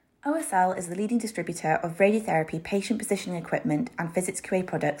OSL is the leading distributor of radiotherapy patient positioning equipment and physics QA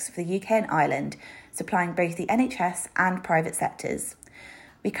products for the UK and Ireland, supplying both the NHS and private sectors.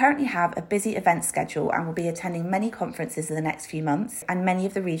 We currently have a busy event schedule and will be attending many conferences in the next few months and many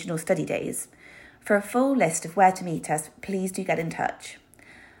of the regional study days. For a full list of where to meet us, please do get in touch.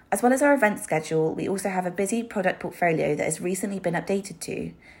 As well as our event schedule, we also have a busy product portfolio that has recently been updated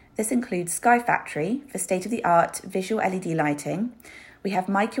too. This includes Sky Factory for state-of-the-art visual LED lighting. We have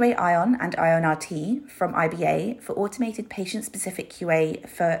MyQA Ion and Ion RT from IBA for automated patient-specific QA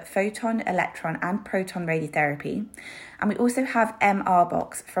for photon, electron and proton radiotherapy. And we also have MR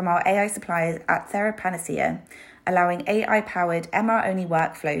Box from our AI suppliers at Therapanacea, allowing AI-powered MR-only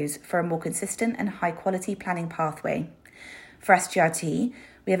workflows for a more consistent and high-quality planning pathway. For SGRT,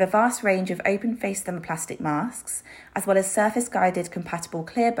 we have a vast range of open-face thermoplastic masks, as well as surface-guided compatible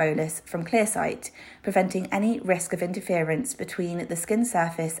clear bolus from Clearsight, preventing any risk of interference between the skin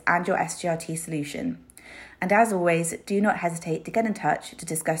surface and your SGRT solution. And as always, do not hesitate to get in touch to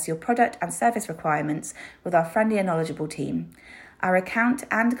discuss your product and service requirements with our friendly and knowledgeable team. Our account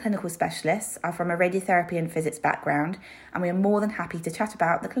and clinical specialists are from a radiotherapy and physics background, and we are more than happy to chat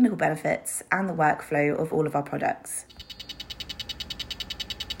about the clinical benefits and the workflow of all of our products.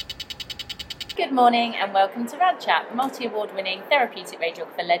 Good morning and welcome to Rad Chat, the multi-award-winning therapeutic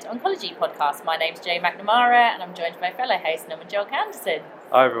radiographer-led oncology podcast. My name's Jo McNamara and I'm joined by fellow host Norman Joel Anderson.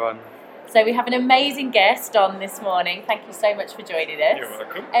 Hi everyone. So we have an amazing guest on this morning. Thank you so much for joining us. You're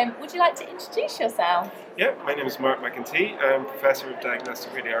welcome. Would you like to introduce yourself? Yeah, my name is McEntee. I'm Professor of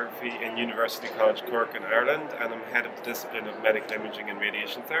Diagnostic Radiography in University College Cork in Ireland, and I'm head of the discipline of medical imaging and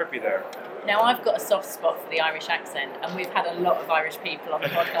radiation therapy there. Now, I've got a soft spot for the Irish accent, and we've had a lot of Irish people on the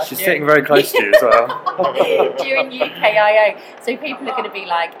podcast. She's sitting very close to you as well. During UKIO. So people are going to be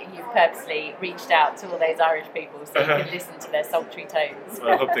like, you've purposely reached out to all those Irish people so you can listen to their sultry tones.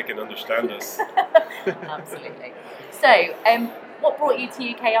 Well, I hope they can understand us. Absolutely. So, what brought you to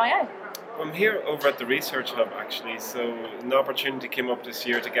UKIO? I'm here over at the Research Hub actually, so an opportunity came up this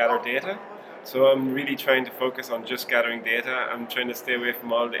year to gather data. So I'm really trying to focus on just gathering data. I'm trying to stay away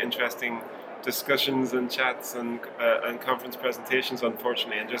from all the interesting discussions and chats and conference presentations,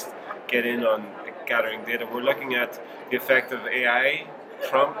 unfortunately, and just get in on gathering data. We're looking at the effect of AI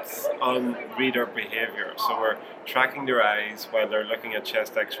prompts on reader behavior. So we're tracking their eyes while they're looking at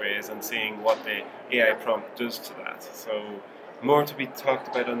chest x-rays and seeing what the AI prompt does to that. So more to be talked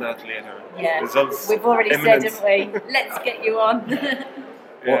about on that later. Yeah, Results we've already imminent. said, haven't we? Let's get you on.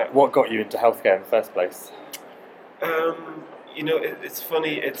 Yeah. What got you into healthcare in the first place? It's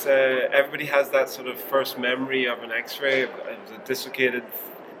funny. It's everybody has that sort of first memory of an X-ray. It was a dislocated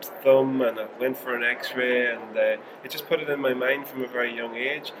thumb, and I went for an X-ray, and it just put it in my mind from a very young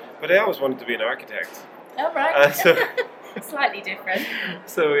age. But I always wanted to be an architect. Oh right. So, slightly different.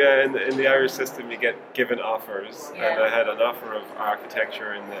 So yeah, in the Irish system, you get given offers, Yeah. and I had an offer of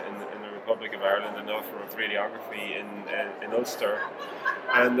architecture in the Republic of Ireland, an offer of radiography in Ulster,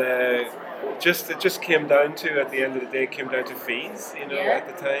 and it just came down to, at the end of the day, it came down to fees, Yeah. at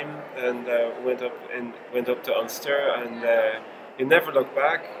the time, and went up to Ulster, and you never look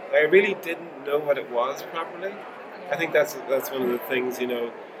back. I really didn't know what it was properly. I think that's one of the things,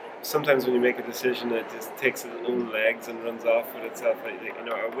 sometimes when you make a decision, it just takes its own legs and runs off with itself.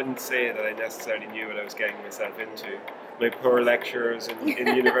 I wouldn't say that I necessarily knew what I was getting myself into. My poor lecturers in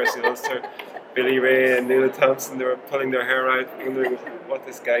the University of Ulster, Billy Ray and Neil Thompson, they were pulling their hair out, wondering what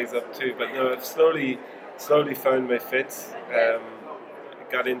this guy's up to. But no, I've slowly found my fit.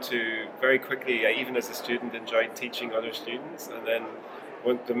 Got into very quickly. I, even as a student, enjoyed teaching other students, and then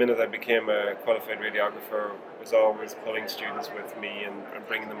the minute I became a qualified radiographer, was always pulling students with me and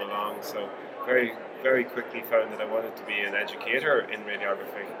bringing them along. So very, very quickly found that I wanted to be an educator in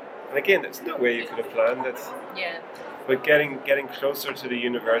radiography. And again, there's no way you could have planned it. Yeah. But getting closer to the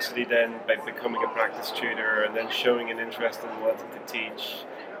university then, by becoming a practice tutor and then showing an interest in wanting to teach,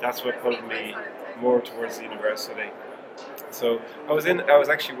 that's what pulled me more towards the university. So I was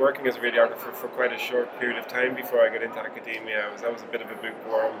actually working as a radiographer for quite a short period of time before I got into academia. I was a bit of a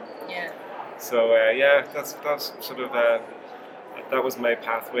bookworm. Yeah. So that's sort of that was my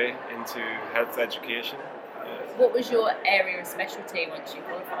pathway into health education. What was your area of specialty once you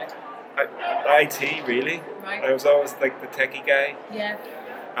qualified? IT, really. Right. I was always like the techie guy. Yeah.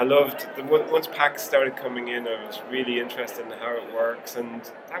 I loved once PACS started coming in. I was really interested in how it works, and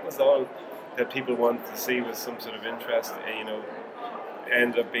that was all that people wanted to see, was some sort of interest.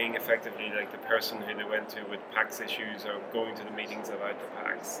 Ended up being effectively like the person who they went to with PACS issues or going to the meetings about the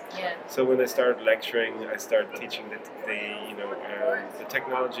PACS. Yeah. So when I started lecturing, I started teaching the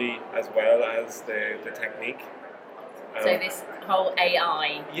technology as well as the technique. So this whole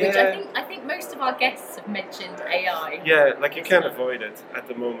AI, which I think most of our guests have mentioned AI. Yeah, like you can't avoid it at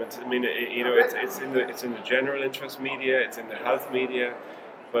the moment. I mean, it's in the general interest media, it's in the health media,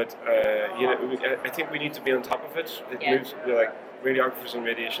 but I think we need to be on top of it. It moves, like radiographers and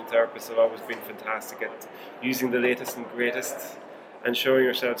radiation therapists have always been fantastic at using the latest and greatest and showing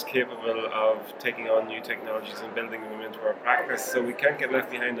ourselves capable of taking on new technologies and building them into our practice. So we can't get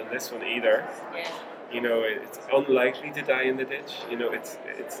left behind on this one either. Yeah. It's unlikely to die in the ditch. It's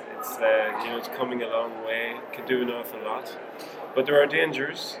coming a long way. It can do an awful lot, but there are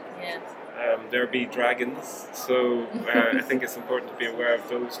dangers. Yeah. There be dragons, so I think it's important to be aware of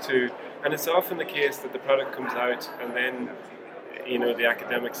those too. And it's often the case that the product comes out, and then the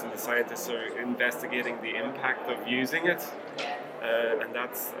academics and the scientists are investigating the impact of using it, and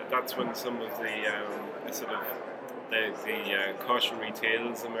that's when some of the sort of the cautionary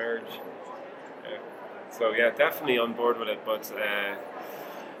tales emerge. So yeah, definitely on board with it, but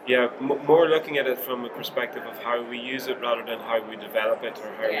more looking at it from a perspective of how we use it rather than how we develop it,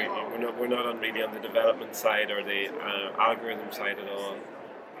 or how we're not really on the development side or the algorithm side at all.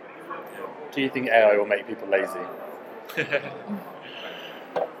 Yeah. Do you think AI will make people lazy?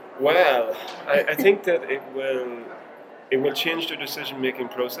 Well, I think that it will change the decision-making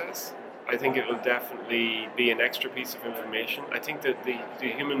process. I think it will definitely be an extra piece of information. I think that the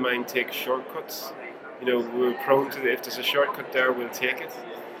human mind takes shortcuts. We're prone to if there's a shortcut there, we'll take it.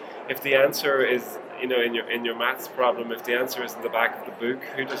 If the answer is, in your maths problem, if the answer is in the back of the book,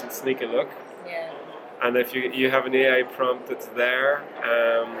 who doesn't sneak a look? Yeah. And if you have an AI prompt that's there,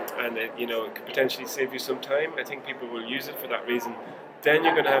 and it could potentially save you some time, I think people will use it for that reason. Then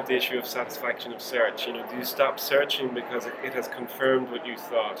you're going to have the issue of satisfaction of search. Do you stop searching because it has confirmed what you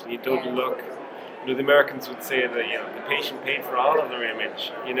thought, and you don't look? The Americans would say that the patient paid for all of their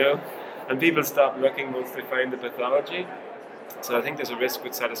image, and people stop looking once they find the pathology. So I think there's a risk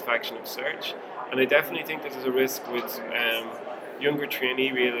with satisfaction of search, and I definitely think there's a risk with younger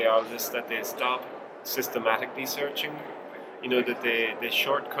trainee radiologists that they stop systematically searching. That they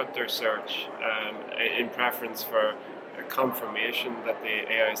shortcut their search in preference for a confirmation that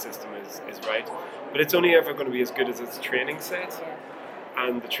the AI system is right. But it's only ever going to be as good as its training set,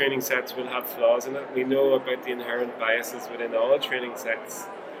 and the training sets will have flaws in it. We know about the inherent biases within all training sets.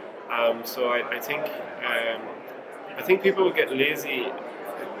 So I think people will get lazy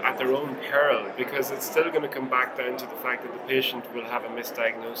at their own peril, because it's still going to come back down to the fact that the patient will have a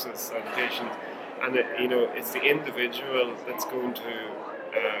misdiagnosis, and it's the individual that's going to,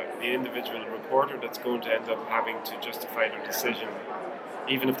 the individual reporter that's going to end up having to justify their decision,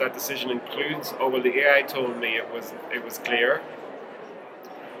 even if that decision includes, the AI told me it was clear.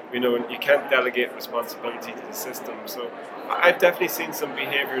 You can't delegate responsibility to the system. So I've definitely seen some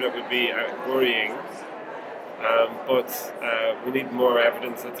behaviour that would be worrying, but we need more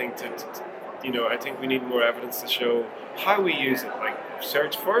evidence. I think I think we need more evidence to show how we use it. Like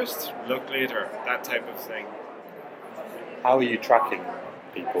search first, look later, that type of thing. How are you tracking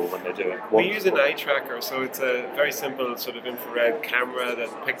people when they're doing? We use an eye tracker, so it's a very simple sort of infrared camera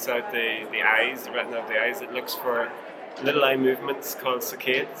that picks out the eyes, the retina of the eyes. It looks for little eye movements called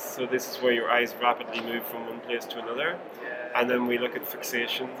saccades. So this is where your eyes rapidly move from one place to another. And then we look at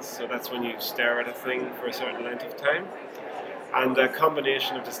fixations. So that's when you stare at a thing for a certain length of time. And a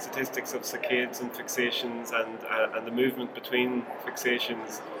combination of the statistics of saccades and fixations and the movement between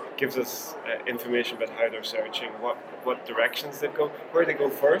fixations gives us information about how they're searching, what directions they go, where they go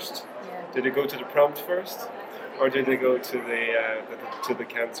first. Did they go to the prompt first, or did they go to the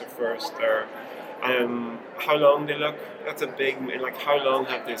cancer first, or how long they look? That's a big, how long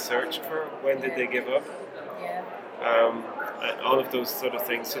have they searched for? When did they give up? All of those sort of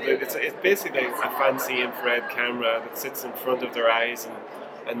things. So it's basically a fancy infrared camera that sits in front of their eyes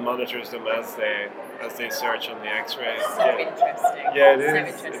and monitors them as they search on the X-ray. So interesting. Yeah,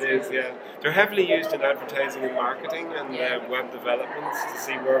 it is. Yeah, they're heavily used in advertising and marketing and web development to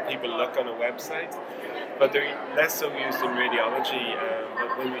see where people look on a website. But they're less so used in radiology.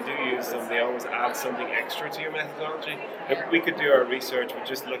 But when we do use them, they always add something extra to your methodology. We could do our research with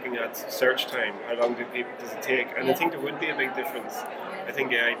just looking at search time. How long does it take? And I think there would be a big difference. I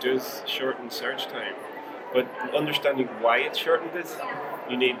think AI does shorten search time. But understanding why it shortened it,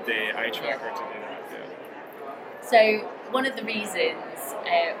 you need the eye tracker to do that. Yeah. So one of the reasons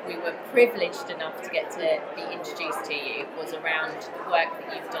we were privileged enough to get to be introduced to you was around the work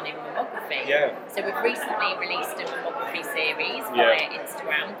that you've done in mammography. Yeah. So we've recently released a mammography series via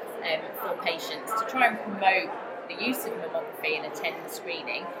Instagram for patients to try and promote the use of mammography and attend the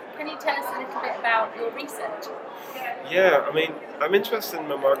screening. Can you tell us a little bit about your research? Yeah, I mean, I'm interested in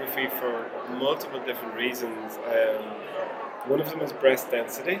mammography for multiple different reasons. One of them is breast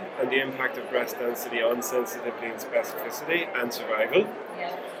density and the impact of breast density on sensitivity and specificity and survival.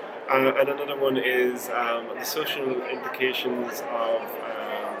 Yeah. And another one is the social implications of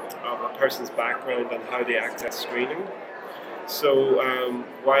a person's background and how they access screening. So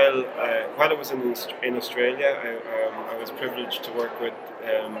while I was in Australia, I was privileged to work with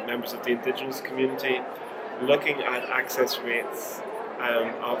members of the Indigenous community, looking at access rates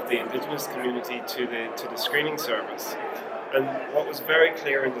of the Indigenous community to the screening service. And what was very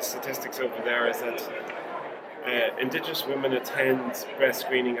clear in the statistics over there is that Indigenous women attend breast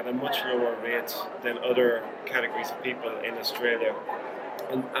screening at a much lower rate than other categories of people in Australia.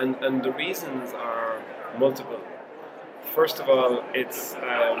 And the reasons are multiple. First of all, the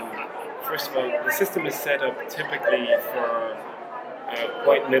system is set up typically for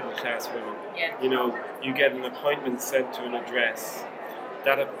white middle class women. Yeah. You know, you get an appointment sent to an address.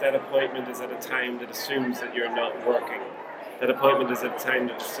 That appointment is at a time that assumes that you're not working. That appointment is at a time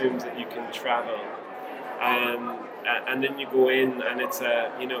that assumes that you can travel. And then you go in, and it's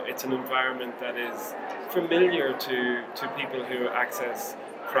an environment that is familiar to people who access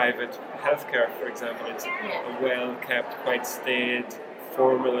private healthcare, for example. It's a well-kept, quite staid,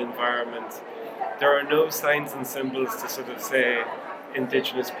 formal environment. There are no signs and symbols to sort of say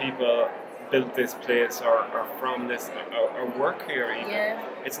Indigenous people built this place or from this or work here even. Yeah.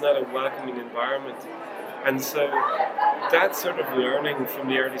 It's not a welcoming environment. And so that sort of learning from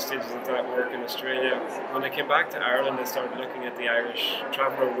the early stages of that work in Australia, when I came back to Ireland, I started looking at the Irish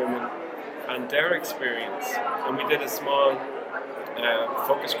traveller women and their experience. And we did a small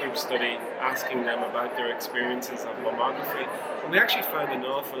focus group study asking them about their experiences of mammography. And we actually found an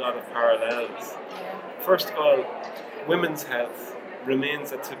awful lot of parallels. First of all, women's health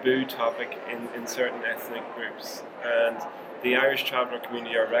remains a taboo topic in certain ethnic groups. And the Irish traveller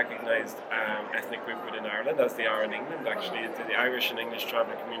community are a recognised ethnic group within Ireland, as they are in England actually. The Irish and English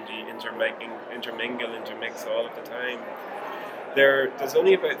traveller community intermix all of the time. There's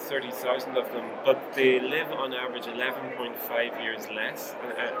only about 30,000 of them, but they live on average 11.5 years less.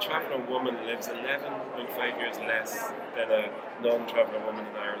 A traveller woman lives 11.5 years less than a non-traveller woman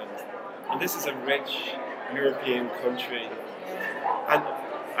in Ireland. And this is a rich European country.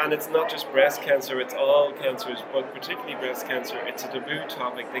 And it's not just breast cancer, it's all cancers, but particularly breast cancer. It's a taboo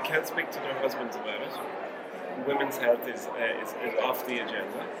topic. They can't speak to their husbands about it. Women's health is off the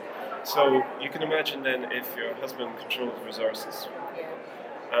agenda. So you can imagine then if your husband controls resources,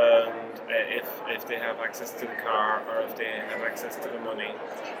 and if they have access to the car or if they have access to the money,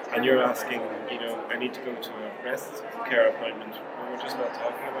 and you're asking, I need to go to a breast care appointment, well, we're just not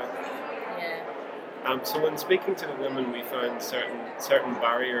talking about that. So when speaking to the women, we found certain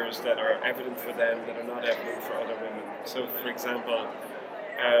barriers that are evident for them that are not evident for other women. So, for example,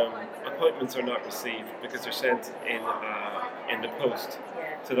 appointments are not received because they're sent in the post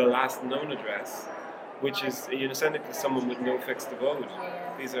to the last known address, which is send it to someone with no fixed abode.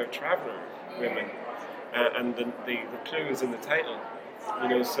 These are traveller women, and the clue is in the title.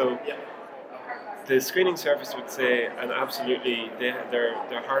 So. The screening service would say, and absolutely,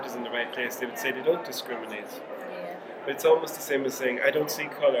 their heart is in the right place. They would say they don't discriminate, but it's almost the same as saying I don't see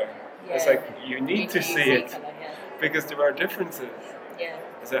colour. It's like you need to see it because there are differences.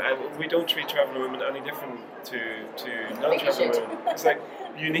 So we don't treat traveller women any different to non-traveller women. It's like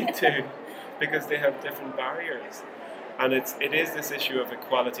you need to, because they have different barriers, and it is this issue of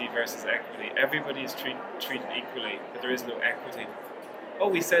equality versus equity. Everybody is treated equally, but there is no equity. Oh,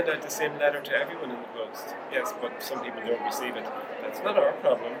 we send out the same letter to everyone in the post. Yes, but some people don't receive it. That's not our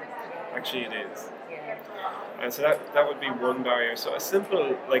problem. Actually, it is. And so that would be one barrier. So a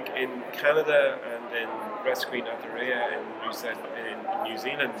simple, like in Canada and in Breast Screen Aterea in New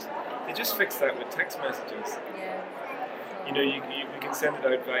Zealand, they just fix that with text messages. We can send it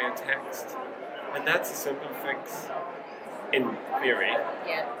out via text. And that's a simple fix. In theory,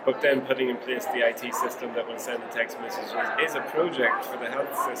 but then putting in place the IT system that will send the text messages is a project for the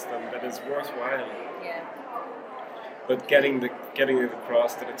health system that is worthwhile. But getting it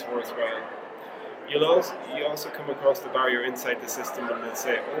across that it's worthwhile. You also come across the barrier inside the system, and they'll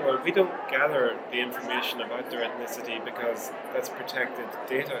say, "Oh, well, we don't gather the information about their ethnicity because that's protected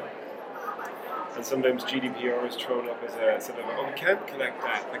data." And sometimes GDPR is thrown up as a sort of, "Oh, we can't collect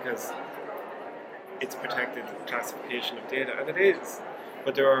that because it's protected classification of data," and it is.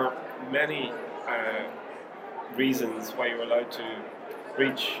 But there are many reasons why you're allowed to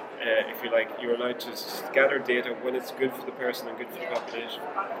reach, if you like, you're allowed to gather data when it's good for the person and good for the population.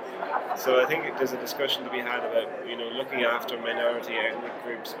 So I think there's a discussion to be had about, looking after minority ethnic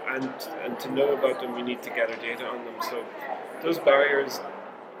groups, and to know about them, you need to gather data on them. So those barriers,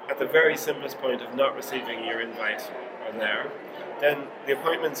 at the very simplest point of not receiving your invite, are there. Then the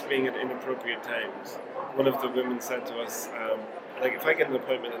appointments being at inappropriate times. One of the women said to us, like, if I get an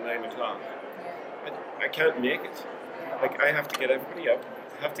appointment at 9 o'clock, I can't make it. Like, I have to get everybody up,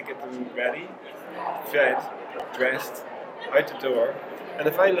 I have to get them ready, fed, dressed, out the door. And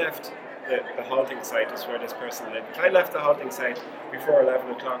if I left the halting site is where this person lived, if I left the halting site before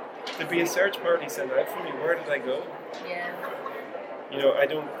 11 o'clock, there'd be a search party sent out for me. Where did I go? Yeah.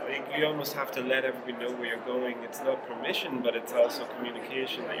 You almost have to let everybody know where you're going. It's not permission, but it's also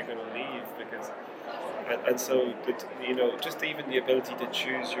communication that you're going to leave, because, and so, just even the ability to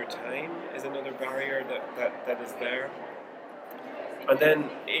choose your time is another barrier that is there. And then,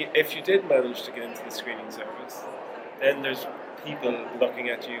 if you did manage to get into the screening service, then there's people looking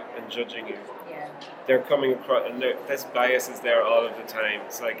at you and judging you. Yeah. They're coming across, and this bias is there all of the time.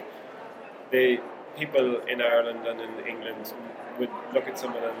 It's like people in Ireland and in England would look at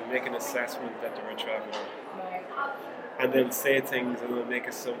someone and make an assessment that they're a traveller. Right. And they'll say things and they'll make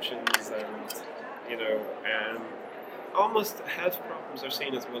assumptions, and almost health problems are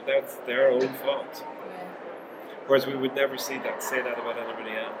seen as, well, that's their own fault. Yeah. Whereas we would never say that about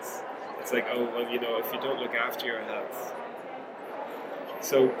anybody else. It's like, oh, well, if you don't look after your health.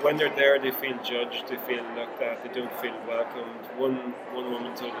 So when they're there, they feel judged, they feel looked at, they don't feel welcomed. One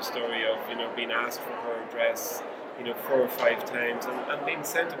woman told a story of, being asked for her address, 4 or 5 times, and being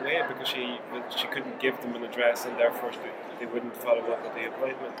sent away because she couldn't give them an address, and therefore they wouldn't follow up with the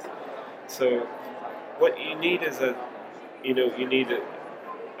appointment. So what you need is an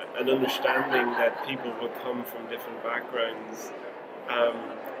understanding that people will come from different backgrounds.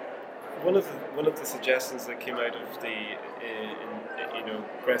 One of the suggestions that came out of the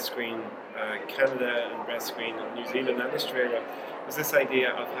Breast Screen Canada and Breast Screen New Zealand and Australia was this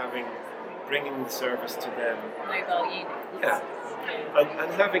idea of bringing the service to them. Mobile units. Yeah.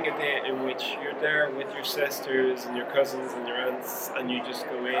 And having a day in which you're there with your sisters and your cousins and your aunts, and you just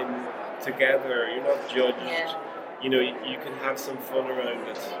go in together. You're not judged. Yeah. You can have some fun around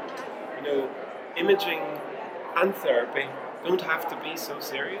it. Imaging and therapy don't have to be so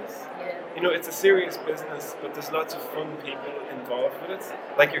serious. Yeah. It's a serious business, but there's lots of fun people involved with it,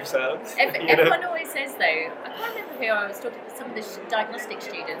 like yourselves. Everyone always says, though, I can't remember who I was talking to, some of the diagnostic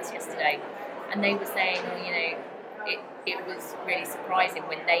students yesterday, and they were saying, it was really surprising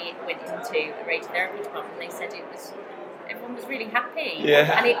when they went into the radiotherapy department. They said everyone was really happy.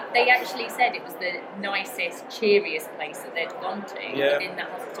 Yeah. And they actually said it was the nicest, cheeriest place that they'd gone to within that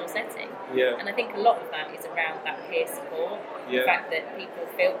hospital setting. Yeah. And I think a lot of that is around that peer support. The fact that people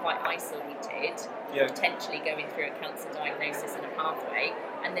feel quite isolated, potentially going through a cancer diagnosis and a pathway,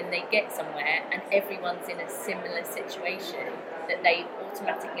 and then they get somewhere and everyone's in a similar situation, that they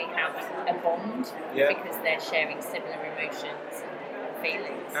automatically have a bond because they're sharing similar emotions and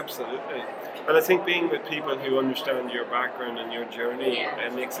feelings. Absolutely. And I think being with people who understand your background and your journey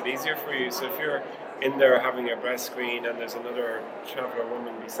it makes it easier for you. So if you're in there having a breast screen and there's another traveller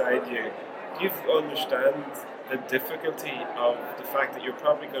woman beside you, you understand the difficulty of the fact that you're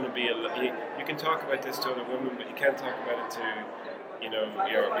probably going to be you can talk about this to other women, but you can't talk about it to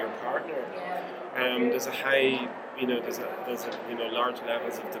your partner. There's a high there's large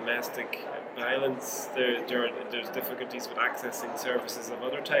levels of domestic violence. There's difficulties with accessing services of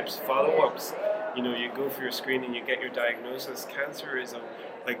other types, follow-ups. You go for your screening, you get your diagnosis. Cancer is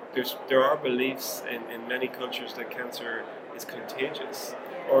there are beliefs in many cultures that cancer is contagious,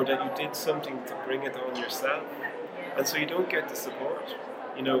 or that you did something to bring it on yourself, and so you don't get the support.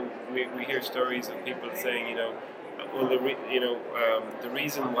 We hear stories of people saying, well, the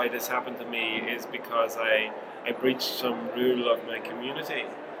reason why this happened to me is because I breached some rule of my community,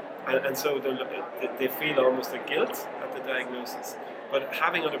 and so they feel almost a guilt at the diagnosis. But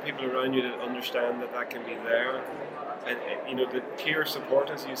having other people around you that understand that can be there, and the peer support,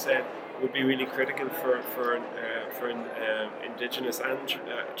 as you said, would be really critical for Indigenous and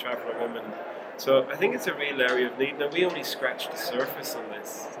traveller women. So I think it's a real area of need. Now, we only scratched the surface on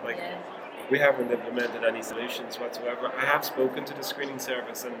this. We haven't implemented any solutions whatsoever. I have spoken to the screening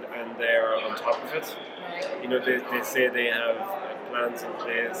service, and they are on top of it. They say they have plans in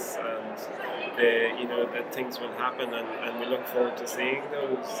place, and that things will happen, and we look forward to seeing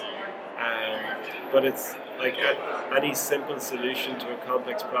those. But it's like any simple solution to a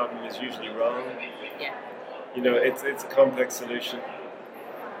complex problem is usually wrong. Yeah. It's a complex solution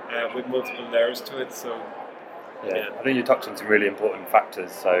with multiple layers to it. So Yeah, I think you touched on some really important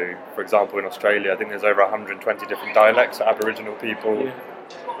factors. So, for example, in Australia, I think there's over 120 different dialects for Aboriginal people. Yeah.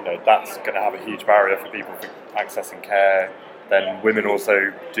 You know, that's going to have a huge barrier for people for accessing care. Then women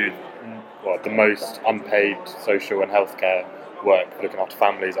also do the most unpaid social and healthcare work, looking after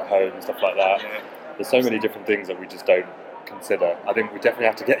families at home and stuff like that. Yeah. There's so many different things that we just don't consider. I think we definitely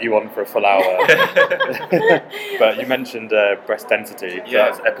have to get you on for a full hour. But you mentioned breast density. So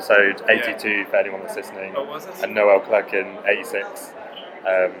that's episode 82 for anyone that's listening. Oh, was it? And Noel Clark in 86,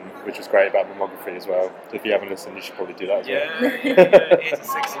 which was great about mammography as well. If you haven't listened, you should probably do that as well.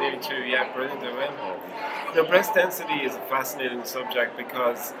 86 and 82, yeah, brilliant, I will. Now, breast density is a fascinating subject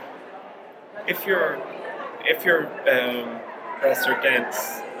because if your breasts are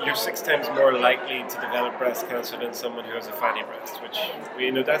dense, you're 6 times more likely to develop breast cancer than someone who has a fatty breast, which,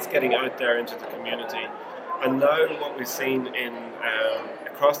 you know, that's getting out there into the community. And now what we've seen in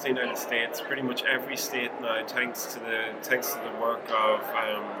across the United States, pretty much every state now, thanks to the work of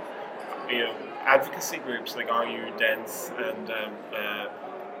advocacy groups like Are You Dense and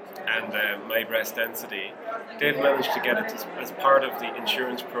My Breast Density, they've managed to get it as part of the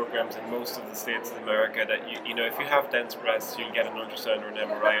insurance programs in most of the states in America that you know if you have dense breasts, you'll get an ultrasound or an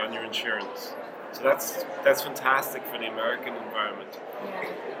MRI on your insurance. So that's fantastic for the American environment.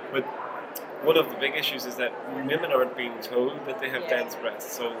 But one of the big issues is that women aren't being told that they have dense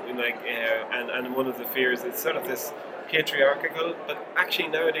breasts. So and one of the fears is sort of this patriarchal, but actually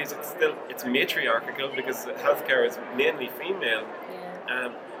nowadays it's matriarchal because healthcare is mainly female.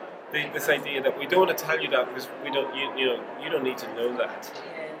 This idea that we don't want to tell you that because you don't need to know that,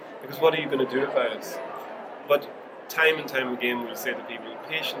 because what are you going to do about it? But time and time again we'll say to people,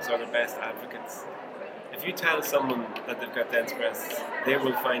 patients are the best advocates. If you tell someone that they've got dense breasts, they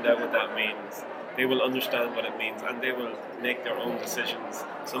will find out what that means. They will understand what it means and they will make their own decisions.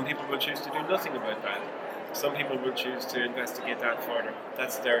 Some people will choose to do nothing about that. Some people will choose to investigate that further.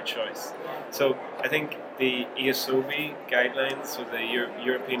 That's their choice. So I think the ESOB guidelines, so the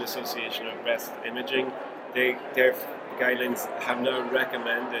European Association of Breast Imaging, their guidelines have now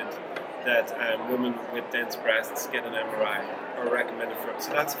recommended that women with dense breasts get an MRI, or recommended for it.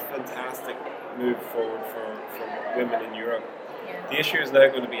 So that's a fantastic move forward for women in Europe. The issue is now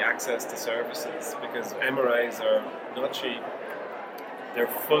going to be access to services, because MRIs are not cheap. They're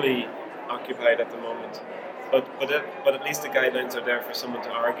fully occupied at the moment. But at least the guidelines are there for someone to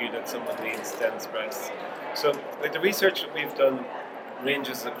argue that someone needs dense breasts. So like the research that we've done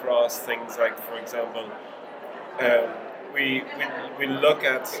ranges across things like, for example, we look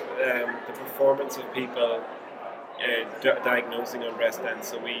at the performance of people diagnosing on breast dense.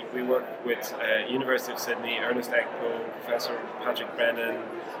 So we work with University of Sydney, Ernest Ekpo, Professor Patrick Brennan,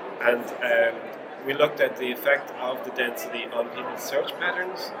 and we looked at the effect of the density on people's search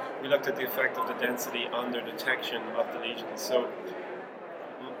patterns. We looked at the effect of the density on their detection of the lesions. So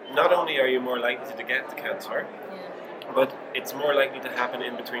not only are you more likely to get the cancer, but it's more likely to happen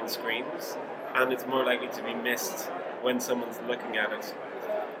in between screens, and it's more likely to be missed when someone's looking at it.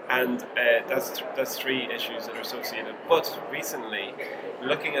 And that's 3 issues that are associated. But recently,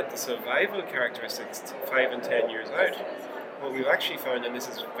 looking at the survival characteristics 5 and 10 years out, what we've actually found, and this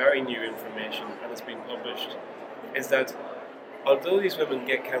is very new information and it's been published, is that although these women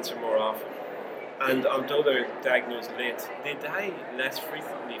get cancer more often, and although they're diagnosed late, they die less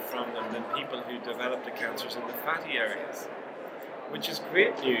frequently from them than people who develop the cancers in the fatty areas, which is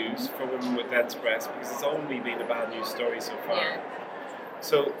great news for women with dense breasts, because it's only been a bad news story so far.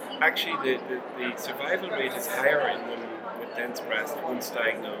 So actually the survival rate is higher in women with dense breasts once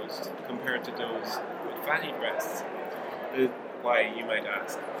diagnosed compared to those with fatty breasts. Why, you might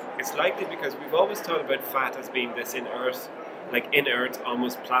ask? It's likely because we've always thought about fat as being this inert,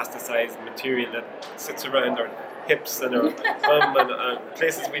 almost plasticized material that sits around our hips and our and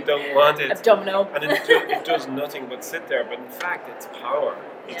places we don't want it. Abdominal. And it does nothing but sit there. But in fact, it's power.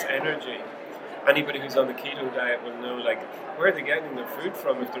 It's energy. Anybody who's on the keto diet will know, where are they getting their food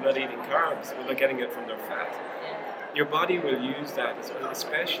from if they're not eating carbs? Well, they're getting it from their fat. Your body will use that,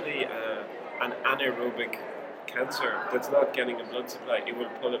 especially an anaerobic cancer that's not getting a blood supply. It will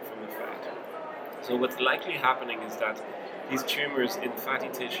pull it from the fat. So what's likely happening is that these tumours in fatty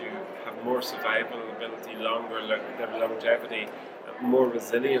tissue have more survival ability, longer longevity, more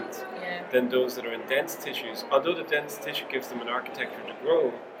resilient than those that are in dense tissues. Although the dense tissue gives them an architecture to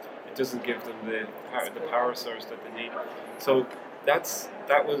grow, it doesn't give them the power source that they need. So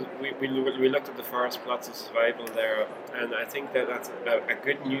we looked at the forest plots of survival there, and I think that's a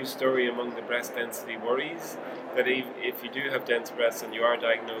good news story among the breast density worries, that if you do have dense breasts and you are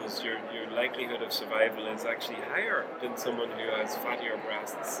diagnosed, your likelihood of survival is actually higher than someone who has fattier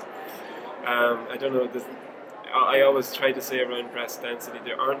breasts. I don't know, I always try to say around breast density,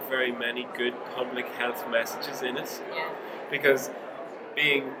 there aren't very many good public health messages in it. Yeah. Because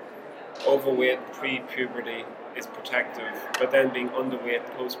being overweight pre-puberty is protective, but then being underweight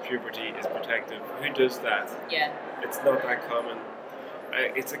post-puberty is protective. Who does that? Yeah. It's not that common.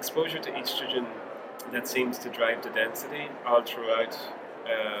 It's exposure to estrogen that seems to drive the density all throughout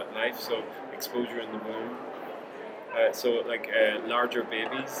life, so exposure in the womb. Larger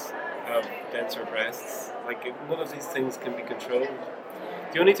babies have denser breasts. Like, none of these things can be controlled.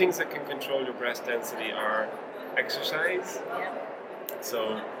 The only things that can control your breast density are exercise. Yeah.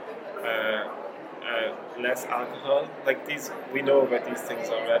 So, less alcohol. Like, these, we know about these things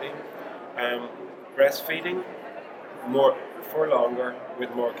already. Breastfeeding more for longer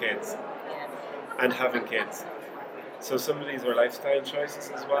with more kids, and having kids. So some of these are lifestyle choices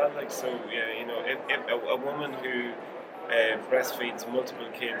as well. Like, so yeah, you know, if a woman who breastfeeds multiple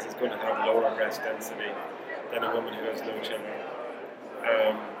kids is going to have lower breast density than a woman who has no children.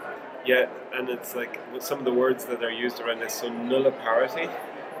 And it's like with some of the words that are used around this. So nulliparity,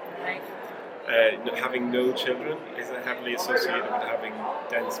 having no children, is heavily associated with having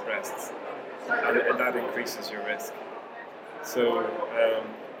dense breasts, and that increases your risk. So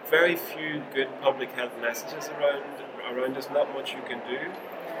very few good public health messages around this. Not much you can do.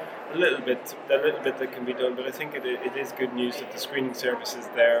 A little bit that can be done, but I think it is good news that the screening services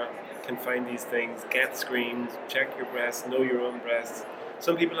there can find these things, get screened, check your breasts, know your own breasts.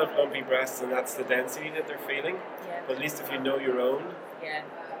 Some people have lumpy breasts, and that's the density that they're feeling. Yeah. But at least if you know your own,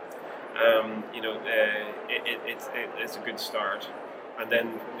 it's a good start. And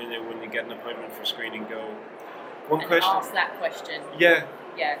then when you get an appointment for screening, go. One question. Ask that question. Yeah.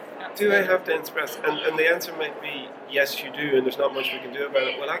 Yeah, absolutely. Do I have dense breasts? And the answer might be yes, you do, and there's not much we can do about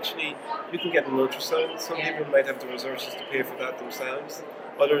it. Well, actually, you can get an ultrasound. Some people might have the resources to pay for that themselves.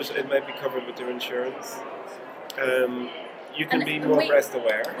 Others, it might be covered with their insurance. You can be more breast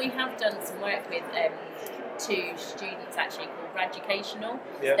aware. We have done some work with two students actually called Raducational.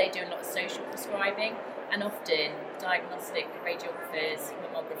 Yeah. So they do a lot of social prescribing, and often diagnostic radiographers,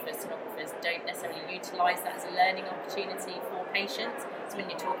 mammographers, sonographers don't necessarily utilise that as a learning opportunity for patients. So when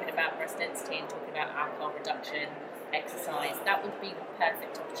you're talking about breast density and talking about alcohol reduction, exercise, that would be the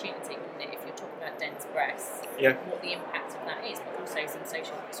perfect opportunity, wouldn't it, if you're talking about dense breasts, what the impact of that is, but also some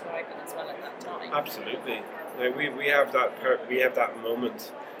social prescribing as well at that time. Absolutely. Now we have that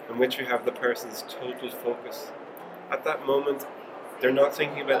moment in which we have the person's total focus. At that moment, they're not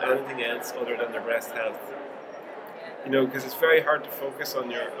thinking about anything else other than their breast health. You know, because it's very hard to focus on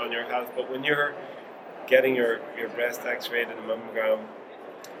your health, but when you're getting your breast x-rayed in a mammogram,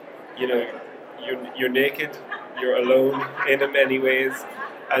 you know, you're naked, you're alone in many ways,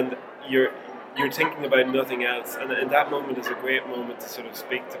 and you're thinking about nothing else. And that moment is a great moment to sort of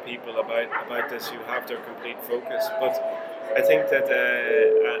speak to people about this who have their complete focus. But I think that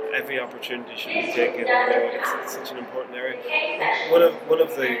every opportunity should be taken. You know, it's such an important area. One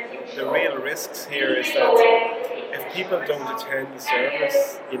of the real risks here is that if people don't attend the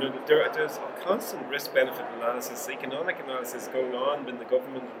service, you know, there's a constant risk-benefit analysis, economic analysis going on in the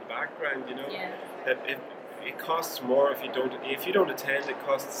government in the background. You know, it costs more if you don't attend. It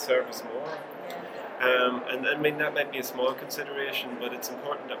costs the service more. And I mean, that might be a small consideration, but it's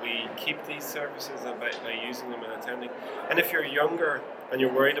important that we keep these services by using them and attending. And if you're younger and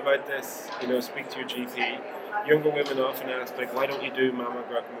you're worried about this, you know, speak to your GP. Younger women often ask, like, why don't you do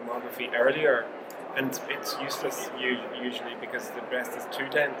mammography earlier? And it's useless usually because the breast is too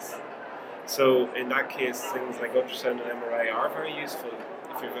dense. So in that case, things like ultrasound and MRI are very useful.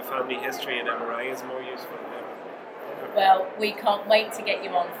 If you have a family history, an MRI is more useful. Well, we can't wait to get you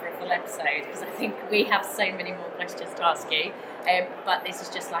on for a full episode because I think we have so many more questions to ask you. But this is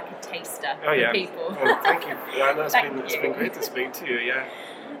just like a taster for people. Well, thank you. It's been great to speak to you.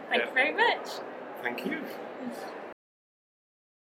 Thank you very much. Thank you.